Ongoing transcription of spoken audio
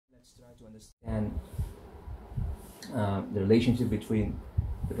try to understand the relationship between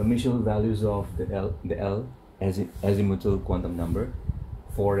the permissible values of the L azimuthal quantum number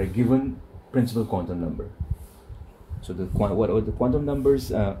for a given principal quantum number. So what are the quantum numbers?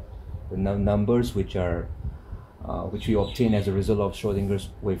 The numbers which we obtain as a result of Schrodinger's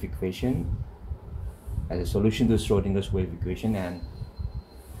wave equation, as a solution to Schrodinger's wave equation, and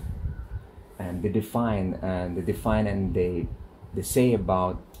they define and they say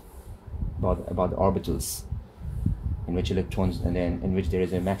about the orbitals in which electrons, and then in which there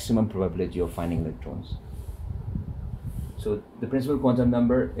is a maximum probability of finding electrons. So the principal quantum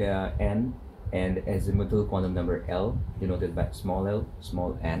number n and azimuthal quantum number L, denoted by small l,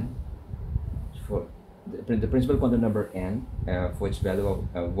 small n. For the principal quantum number n, for its value of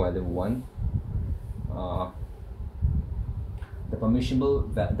value 1, the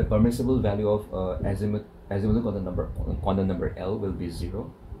permissible value of azimuthal quantum number L will be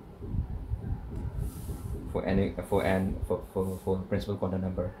 0. For principal quantum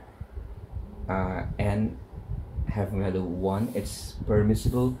number n having value 1, its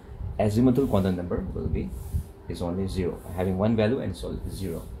permissible azimuthal quantum number is only 0, having one value, and it's only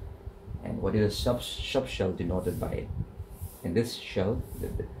 0. And what is a subshell denoted by it? In this shell,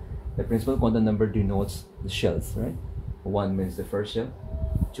 the principal quantum number denotes the shells, right? 1 means the first shell,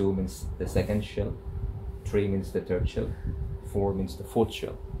 2 means the second shell, 3 means the third shell, 4 means the fourth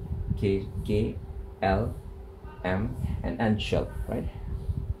shell, K, L, M, and N shell, right?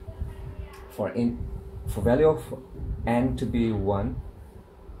 For value of n to be 1,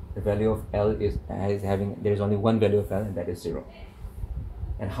 the value of L there is only one value of L, and that is 0.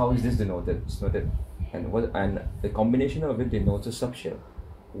 And how is this denoted? It's noted, and the combination of it denotes a subshell.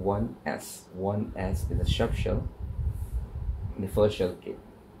 1s is a subshell in the first shell K.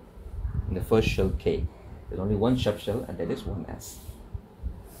 In the first shell K, there's only one subshell, and that is 1s.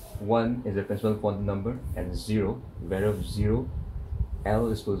 1 is the principal quantum number, and 0, value of 0, L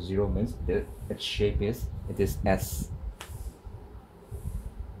is equal to 0 means its shape is S.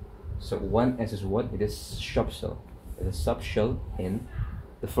 So 1s is what? It is subshell. It is a subshell in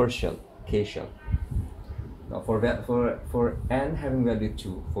the first shell, K shell. Now for n having value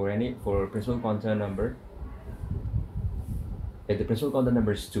 2, for principal quantum number, if the principal quantum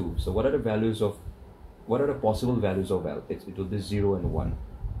number is 2, so what are the possible values of L? It will be 0 and 1.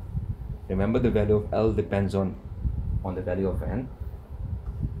 Remember, the value of L depends on the value of n,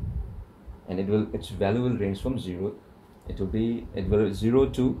 and its value will range from 0. It will be 0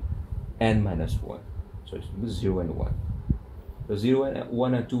 to n minus 1. So it will be 0 and 1. So 0 and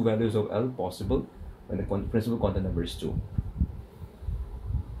 1 are two values of L possible when the principal quantum number is 2.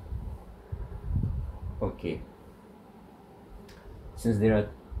 Okay. Since there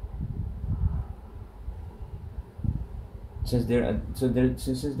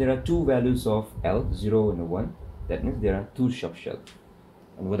are two values of L, 0 and 1, that means there are two subshells.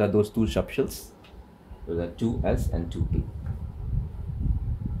 And what are those two subshells? Those are 2s and 2p.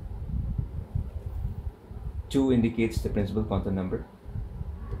 2 indicates the principal quantum number,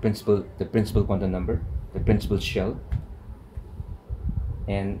 the principal quantum number, the principal shell,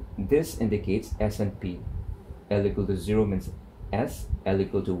 and this indicates S and P. L equal to 0 means S, L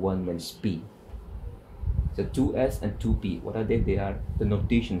equal to 1 means P. So 2s and 2p, what are they? They are the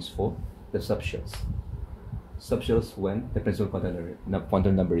notations for the subshells. Subshells when the principal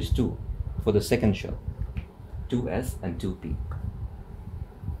quantum number is 2. For the second shell, 2s and 2p.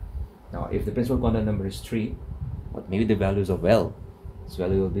 Now, if the principal quantum number is 3, what may be the values of L? Its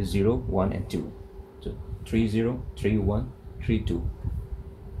value will be 0, 1, and 2. So 3, 0, 3, 1, 3, 2.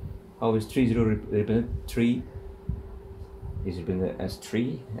 How is 3, 0 represented? 3 is represented as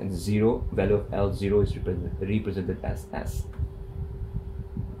 3, and 0, value of L, 0 is represented as S.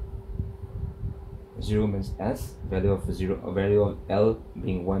 0 means S, value of L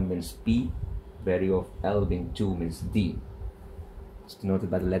being 1 means P, value of L being 2 means D. It's denoted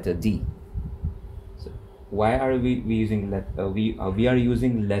by the letter D. So why are we using we are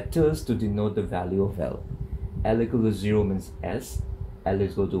using letters to denote the value of L? L equal to 0 means S, L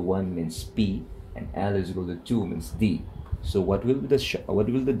is equal to 1 means P, and L is equal to 2 means D. So what will be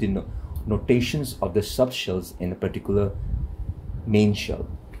the notations of the subshells in a particular main shell,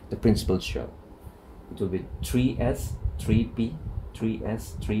 the principal shell? It will be 3s, 3p,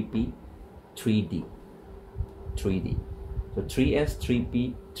 3s, 3p, 3d, 3d. So 3s,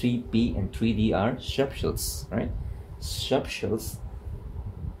 3p, 3p, and 3d are subshells, right? Subshells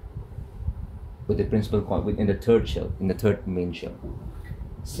with the principal in the third shell, in the third main shell.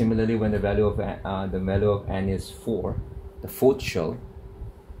 Similarly, when the value of n is 4, the fourth shell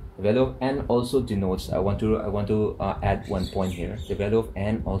The value of n also denotes, I want to add one point here. The value of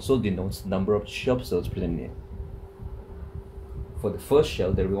n also denotes number of subshells present in it. For the first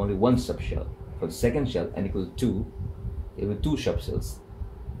shell, there will be only one subshell. For the second shell, n equals 2, there will be 2 subshells.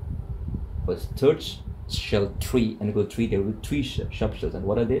 For the third shell 3, n equals 3, there will be 3 subshells. And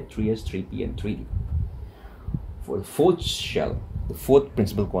what are they? 3s, 3p, and 3d. For the fourth shell, the fourth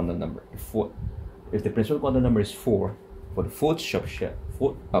principal quantum number, if the principal quantum number is 4, for the fourth subshell,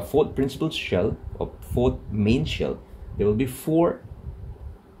 fourth principal shell or fourth main shell, there will be 4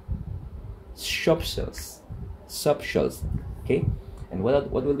 subshells. Okay, and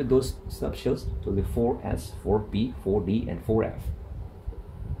what will be those subshells? It will be 4s, 4p, 4d, and 4f.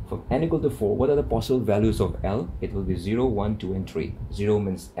 From n equal to 4, what are the possible values of L? It will be 0, 1, 2, and 3. 0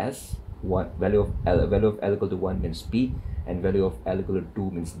 means S, value of L equal to 1 means P, and value of L equal to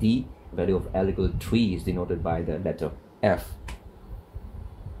 2 means D. Value of L equal to 3 is denoted by the letter F.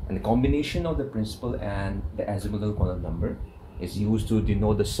 And the combination of the principal and the azimuthal quantum number is used to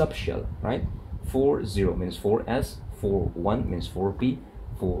denote the subshell, right? 4, 0 means 4S, 4, 1 means 4P,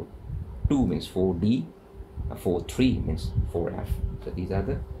 4, 2 means 4D, 4, 3 means 4F. So these are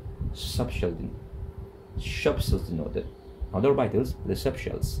the subshells denoted. Other orbitals, the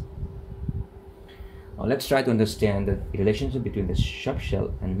subshells. Now let's try to understand the relationship between the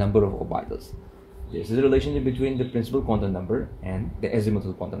subshell and number of orbitals. This is the relationship between the principal quantum number and the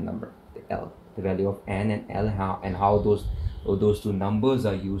azimuthal quantum number, the L, the value of n and L, how those two numbers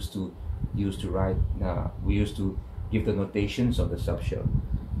are used to write. We used to give the notations of the subshell.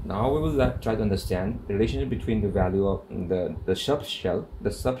 Now we will try to understand the relationship between the value of the subshell,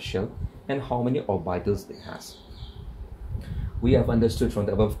 and how many orbitals it has. We have understood from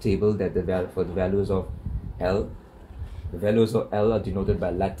the above table that for the values of L, the values of L are denoted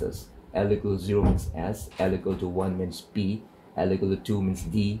by letters. L equals 0 means S, L equal to 1 means P, L equal to 2 means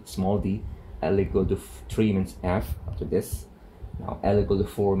D, small d, L equal to 3 means F, after this. Now L equal to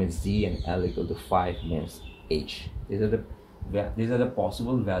 4 means D, and L equal to 5 means H. These are the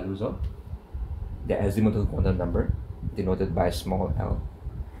possible values of the azimuthal quantum number denoted by small l.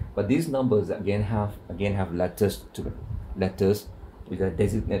 But these numbers again have letters to it. Letters which are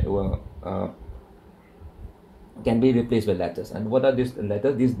designated can be replaced by letters. And what are these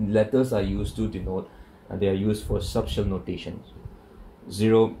letters? These letters are used to denote, and they are used for subshell notation.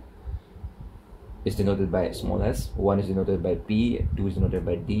 0 is denoted by small s, 1 is denoted by P, 2 is denoted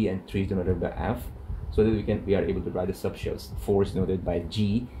by D, and 3 is denoted by F. So that we are able to write the subshells. 4 is denoted by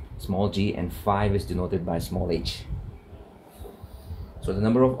G, small g, and 5 is denoted by small h. So the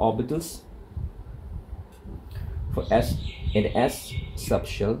number of orbitals for S, in the S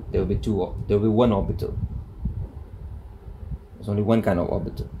subshell, there will be one orbital. There's only one kind of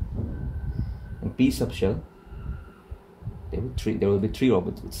orbital. In P subshell, there will be 3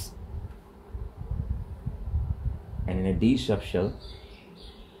 orbitals. And in a D subshell,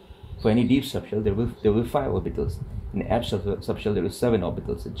 for any deep subshell, there will be 5 orbitals. In the F subshell, there will be 7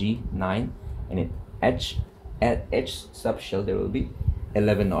 orbitals, G 9, and in H subshell, there will be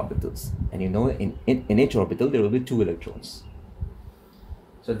 11 orbitals. And you know, in each orbital, there will be 2 electrons.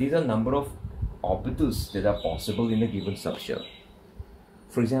 So these are number of orbitals that are possible in a given subshell.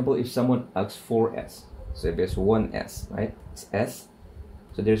 For example, if someone asks 4s, so there's 1s, right? It's S,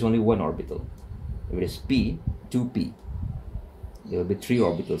 so there's only one orbital. If it is P, 2p. There will be 3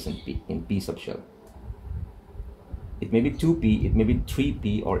 orbitals in P subshell. It may be 2p, it may be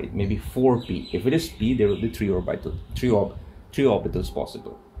 3p, or it may be 4p. If it is P, there will be 3 orbitals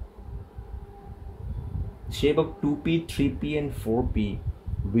possible. The shape of 2p, 3p, and 4p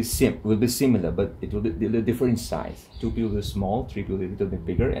will be similar, but it will be different in size. 2p will be small, 3p will be a little bit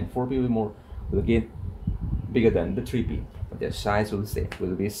bigger, and 4p will again bigger than the 3p. But their size will stay.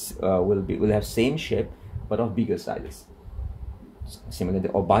 Will have same shape, but of bigger sizes. Similarly,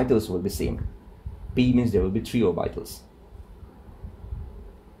 the orbitals will be same. P means there will be 3 orbitals.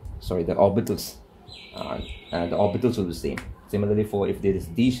 Sorry, the orbitals. The orbitals will be same. Similarly, for if there is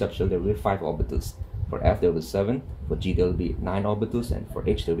D subshell, there will be 5 orbitals. For F, there will be 7. For G, there will be 9 orbitals, and for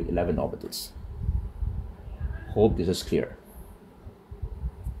H, there will be 11 orbitals. Hope this is clear.